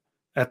frightened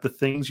at the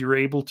things you're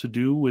able to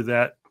do with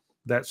that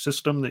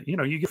system, that,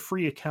 you get a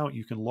free account,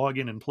 you can log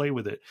in and play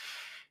with it.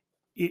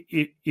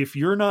 If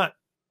you're not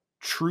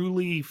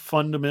truly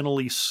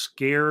fundamentally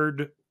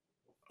scared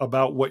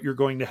about what you're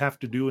going to have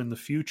to do in the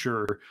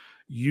future,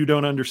 you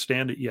don't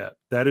understand it yet.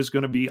 That is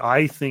going to be,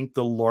 I think,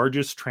 the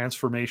largest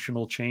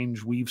transformational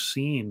change we've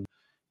seen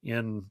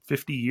in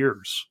 50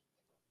 years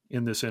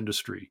in this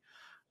industry.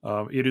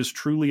 It is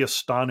truly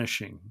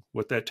astonishing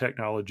what that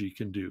technology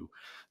can do.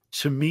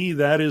 To me,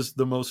 that is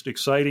the most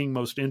exciting,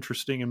 most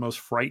interesting, and most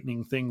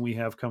frightening thing we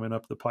have coming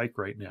up the pike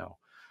right now.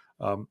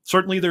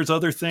 Certainly, there's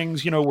other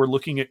things. We're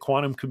looking at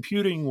quantum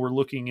computing. We're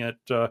looking at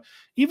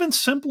even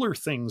simpler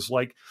things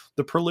like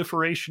the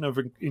proliferation of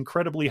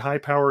incredibly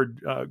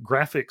high-powered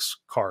graphics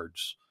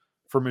cards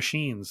for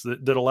machines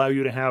that allow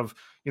you to have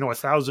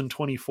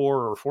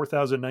 1024 or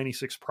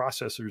 4096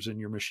 processors in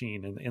your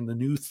machine, and the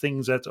new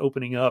things that's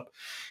opening up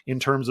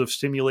in terms of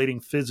simulating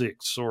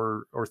physics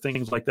or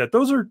things like that.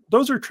 Those are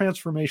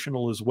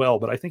transformational as well,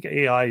 but I think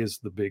AI is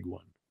the big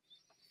one.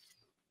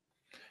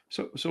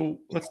 So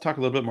let's talk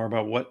a little bit more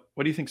about what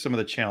do you think some of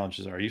the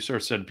challenges are? You sort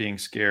of said being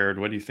scared.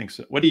 What do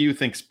you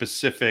think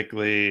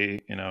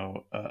specifically,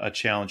 a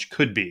challenge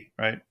could be,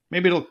 right?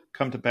 Maybe it'll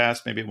come to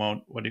pass, maybe it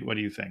won't. What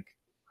do you think?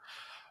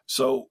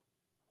 So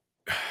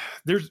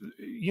there's,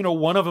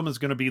 one of them is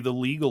going to be the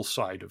legal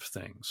side of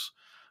things.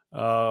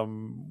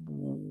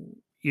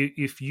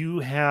 If you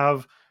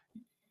have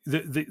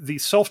the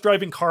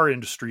self-driving car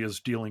industry is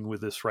dealing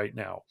with this right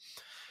now.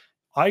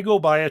 I go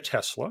buy a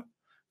Tesla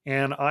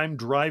and I'm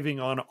driving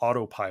on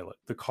autopilot.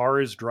 The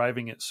car is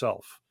driving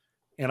itself,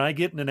 and I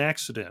get in an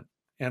accident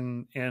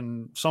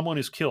and someone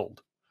is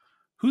killed.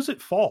 Who's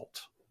at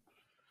fault?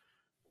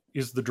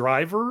 Is the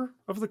driver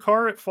of the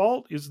car at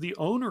fault? Is the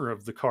owner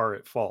of the car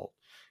at fault?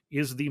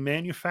 Is the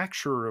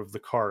manufacturer of the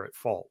car at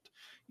fault?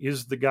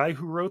 Is the guy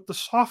who wrote the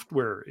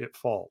software at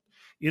fault?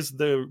 Is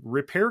the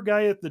repair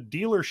guy at the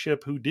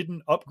dealership who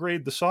didn't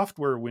upgrade the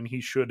software when he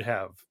should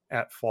have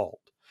at fault?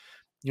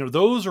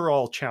 Those are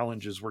all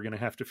challenges we're going to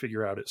have to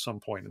figure out at some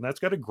point, and that's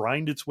got to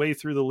grind its way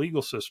through the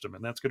legal system,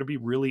 and that's going to be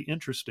really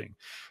interesting.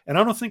 And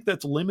I don't think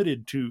that's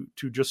limited to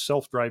just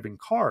self-driving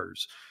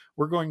cars.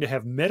 We're going to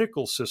have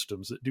medical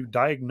systems that do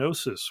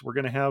diagnosis. We're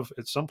going to have,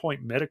 at some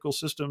point, medical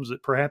systems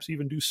that perhaps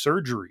even do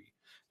surgery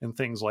and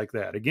things like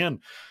that. Again,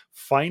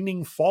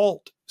 finding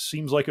fault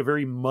seems like a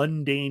very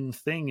mundane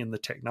thing in the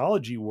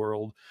technology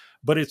world,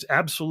 but it's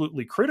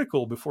absolutely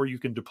critical before you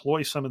can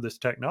deploy some of this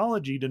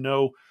technology to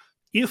know,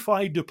 if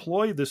I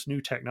deploy this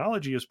new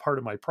technology as part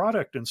of my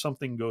product and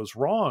something goes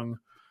wrong,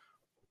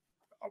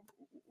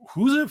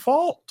 who's at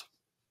fault,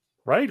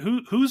 right?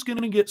 Who's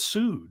going to get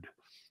sued?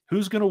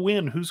 Who's going to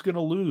win? Who's going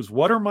to lose?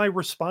 What are my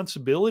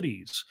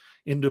responsibilities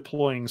in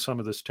deploying some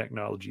of this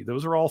technology?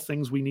 Those are all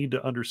things we need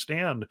to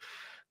understand,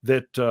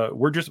 that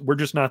we're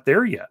just not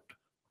there yet.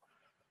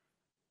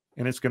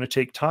 And it's going to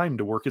take time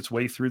to work its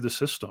way through the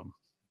system.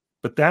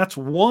 But that's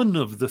one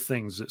of the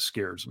things that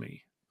scares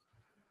me.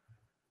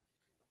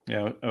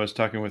 Yeah, I was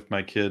talking with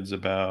my kids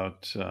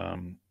about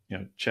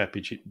Chat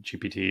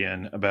GPT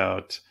and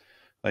about,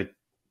 like,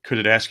 could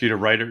it ask you to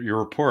write your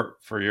report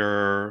for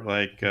your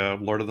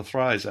Lord of the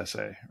Flies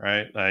essay,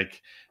 right?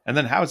 And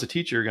then how is a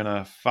teacher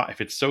gonna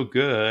if it's so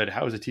good?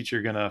 How is a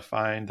teacher gonna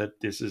find that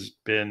this has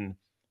been,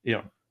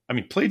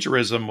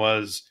 plagiarism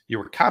was you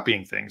were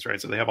copying things, right?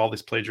 So they have all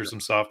this plagiarism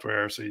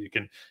software, so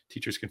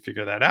teachers can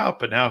figure that out.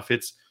 But now if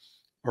it's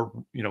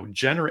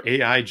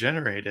AI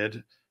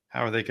generated,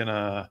 how are they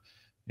gonna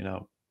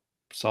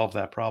solve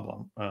that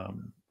problem?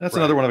 That's right.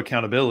 Another one of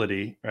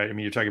accountability, right?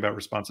 You're talking about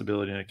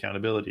responsibility and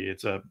accountability.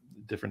 It's a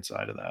different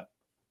side of that.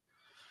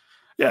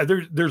 Yeah,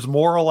 there's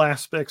moral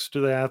aspects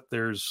to that.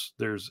 There's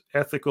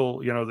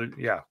ethical.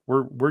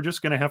 We're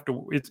just going to have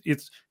to.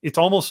 It's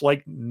almost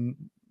like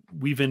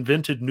we've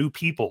invented new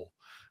people.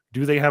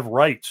 Do they have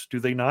rights? Do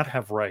they not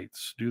have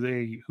rights?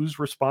 Who's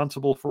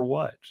responsible for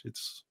what?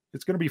 It's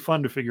going to be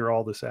fun to figure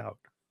all this out.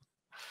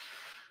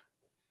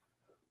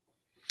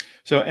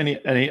 So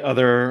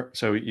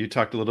so you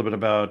talked a little bit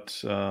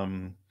about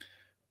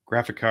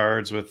graphic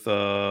cards with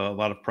a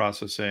lot of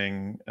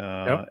processing.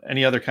 Yep.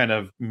 Any other kind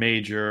of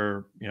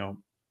major,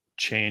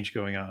 change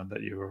going on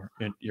that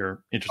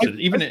you're interested in,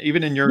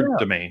 even in your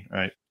domain,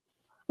 right?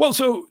 Well,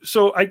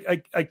 so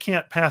I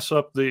can't pass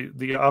up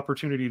the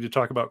opportunity to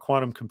talk about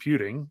quantum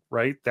computing,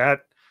 right?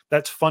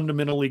 That's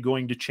fundamentally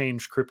going to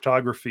change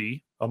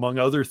cryptography, among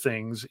other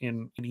things,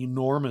 in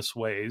enormous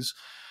ways.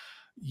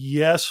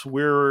 Yes,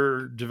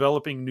 we're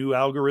developing new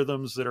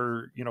algorithms that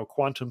are,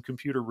 quantum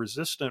computer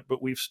resistant,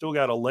 but we've still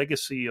got a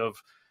legacy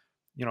of,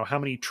 how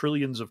many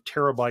trillions of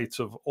terabytes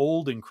of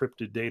old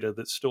encrypted data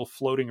that's still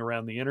floating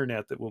around the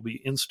internet that will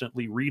be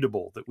instantly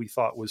readable, that we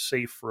thought was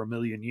safe for 1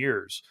 million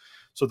years.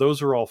 So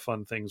those are all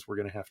fun things we're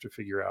going to have to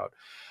figure out.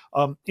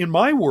 In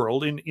my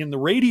world, in the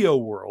radio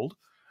world,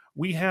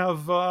 we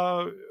have,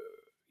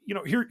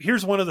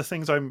 here's one of the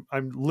things I'm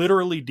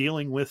literally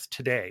dealing with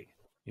today,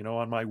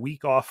 on my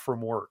week off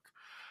from work.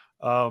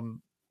 In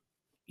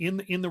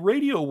the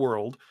radio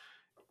world,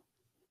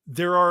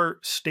 there are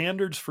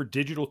standards for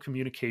digital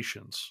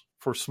communications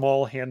for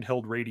small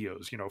handheld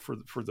radios,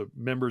 for the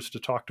members to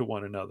talk to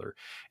one another.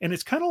 And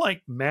it's kind of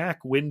like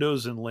Mac,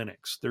 Windows, and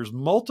Linux. There's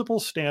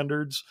multiple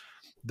standards.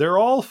 They're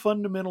all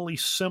fundamentally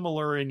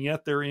similar, and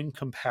yet they're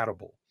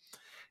incompatible.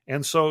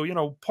 And so,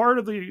 part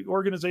of the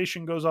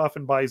organization goes off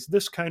and buys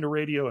this kind of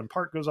radio, and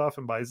part goes off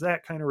and buys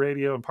that kind of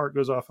radio, and part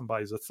goes off and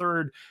buys a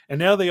third. And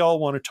now they all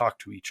want to talk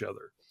to each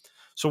other.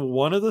 So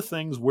one of the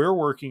things we're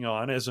working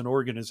on as an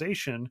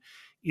organization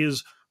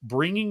is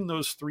bringing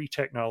those three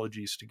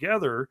technologies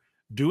together,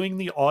 doing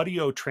the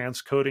audio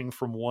transcoding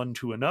from one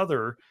to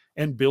another,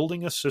 and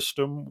building a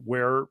system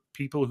where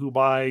people who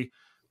buy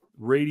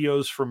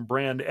radios from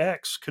brand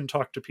X can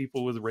talk to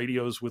people with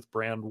radios with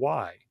brand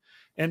Y.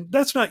 And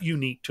that's not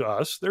unique to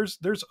us.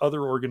 There's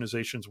other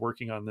organizations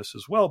working on this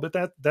as well, but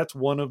that's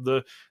one of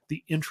the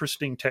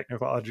interesting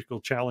technological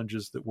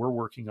challenges that we're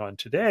working on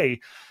today.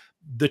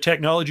 The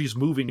technology is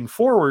moving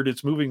forward.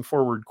 It's moving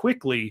forward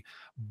quickly,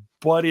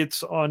 but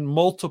it's on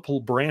multiple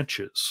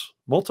branches,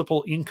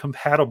 multiple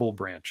incompatible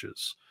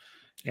branches.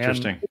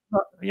 Interesting.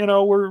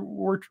 And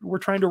we're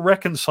trying to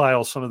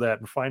reconcile some of that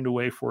and find a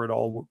way for it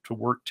all to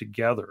work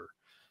together.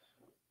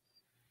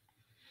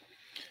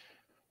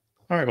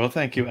 All right. Well,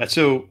 thank you.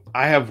 So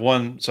I have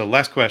one. So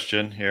last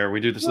question here. We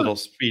do this little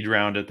speed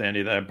round at the end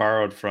that I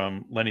borrowed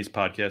from Lenny's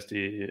podcast.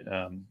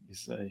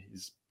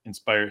 He's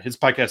inspired. His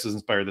podcast has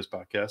inspired this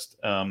podcast.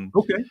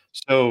 Okay.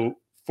 So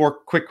 4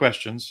 quick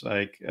questions.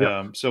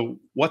 So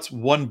what's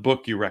one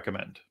book you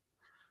recommend?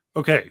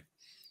 Okay.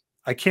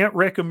 I can't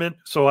recommend.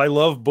 So I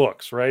love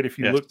books, right? If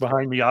you look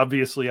behind me,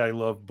 obviously I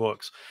love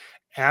books.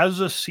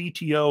 As a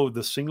CTO,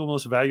 the single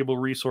most valuable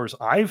resource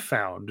I've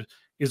found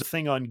is a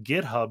thing on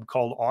GitHub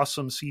called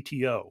Awesome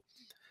CTO.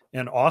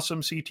 And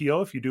Awesome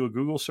CTO, if you do a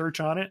Google search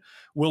on it,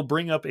 will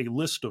bring up a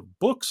list of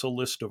books, a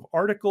list of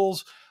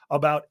articles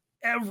about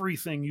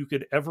everything you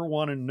could ever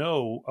want to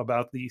know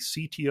about the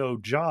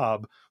CTO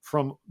job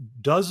from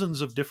dozens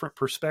of different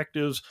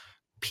perspectives,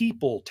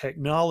 people,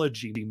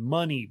 technology,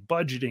 money,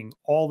 budgeting,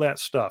 all that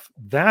stuff.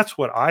 That's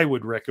what I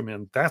would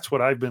recommend. That's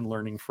what I've been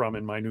learning from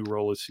in my new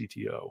role as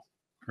CTO.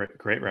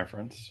 Great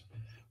reference.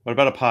 What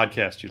about a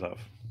podcast you love?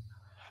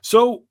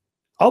 So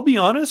I'll be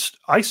honest,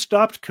 I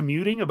stopped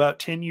commuting about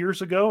 10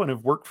 years ago and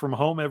have worked from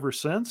home ever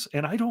since.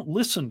 And I don't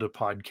listen to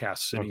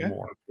podcasts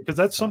anymore because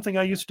that's something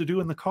I used to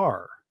do in the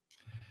car.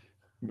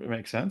 It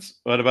makes sense.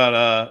 What about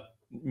a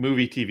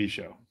movie, TV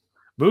show?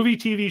 Movie,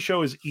 TV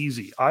show is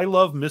easy. I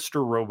love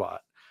Mr.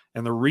 Robot.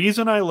 And the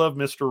reason I love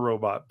Mr.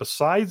 Robot,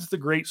 besides the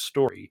great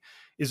story,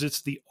 is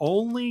it's the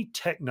only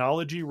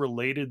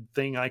technology-related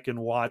thing I can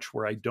watch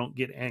where I don't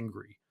get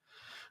angry.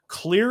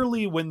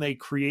 Clearly, when they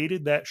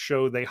created that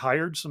show, they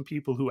hired some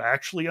people who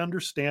actually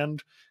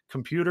understand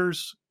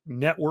computers,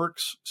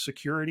 networks,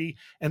 security,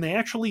 and they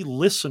actually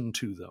listen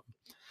to them.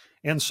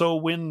 And so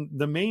when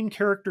the main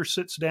character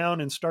sits down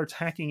and starts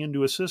hacking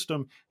into a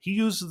system, he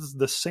uses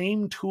the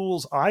same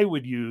tools I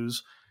would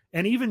use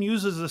and even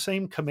uses the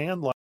same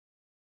command line.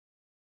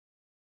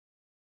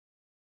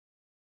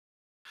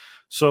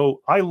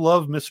 So I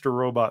love Mr.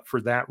 Robot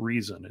for that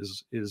reason,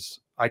 is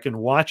I can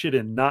watch it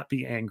and not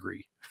be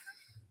angry.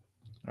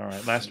 All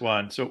right, last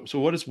one. So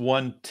what is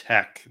one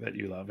tech that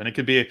you love? And it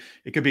could be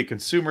a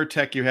consumer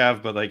tech you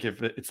have, but like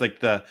if it's like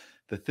the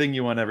thing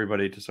you want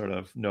everybody to sort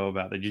of know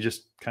about that you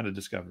just kind of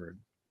discovered.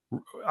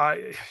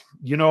 I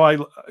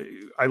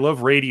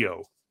love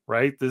radio,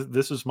 right?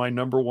 This is my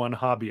number one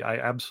hobby. I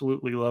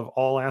absolutely love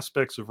all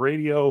aspects of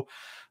radio.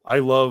 I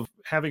love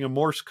having a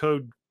Morse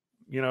code,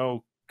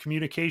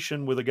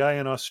 communication with a guy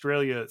in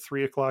Australia at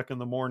 3:00 in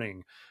the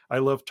morning. I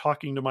love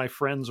talking to my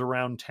friends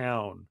around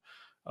town.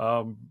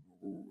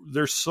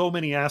 There's so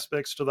many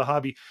aspects to the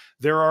hobby.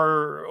 There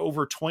are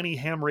over 20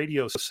 ham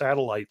radio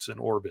satellites in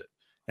orbit,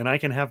 and I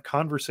can have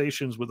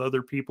conversations with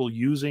other people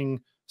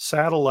using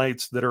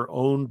satellites that are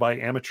owned by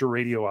amateur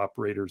radio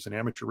operators and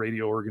amateur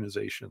radio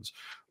organizations.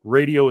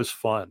 Radio is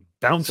fun.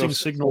 Bouncing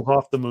signals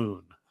off the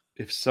moon.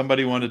 If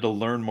somebody wanted to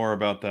learn more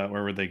about that,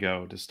 where would they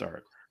go to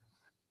start?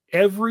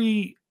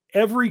 Every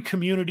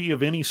community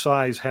of any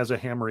size has a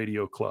ham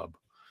radio club.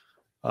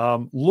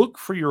 Look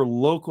for your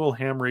local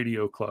ham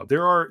radio club.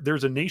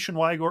 There's a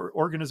nationwide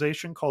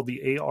organization called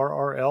the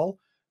ARRL,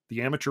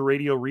 the Amateur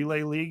Radio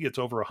Relay League. It's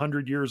over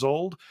 100 years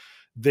old.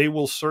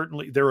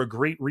 They're a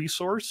great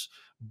resource,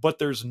 but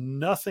there's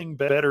nothing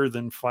better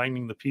than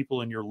finding the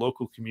people in your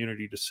local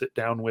community to sit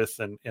down with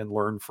and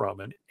learn from.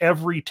 And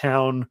every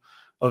town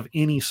of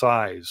any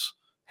size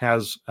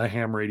has a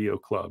ham radio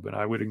club, and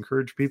I would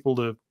encourage people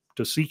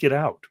to seek it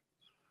out.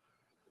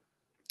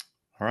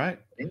 All right.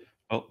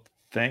 Well,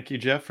 thank you,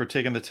 Jeff, for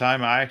taking the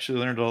time. I actually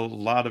learned a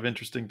lot of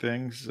interesting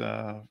things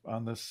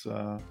on this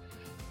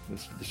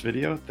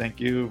video.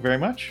 Thank you very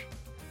much.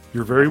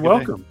 You're very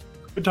welcome.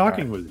 Good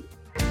talking with you.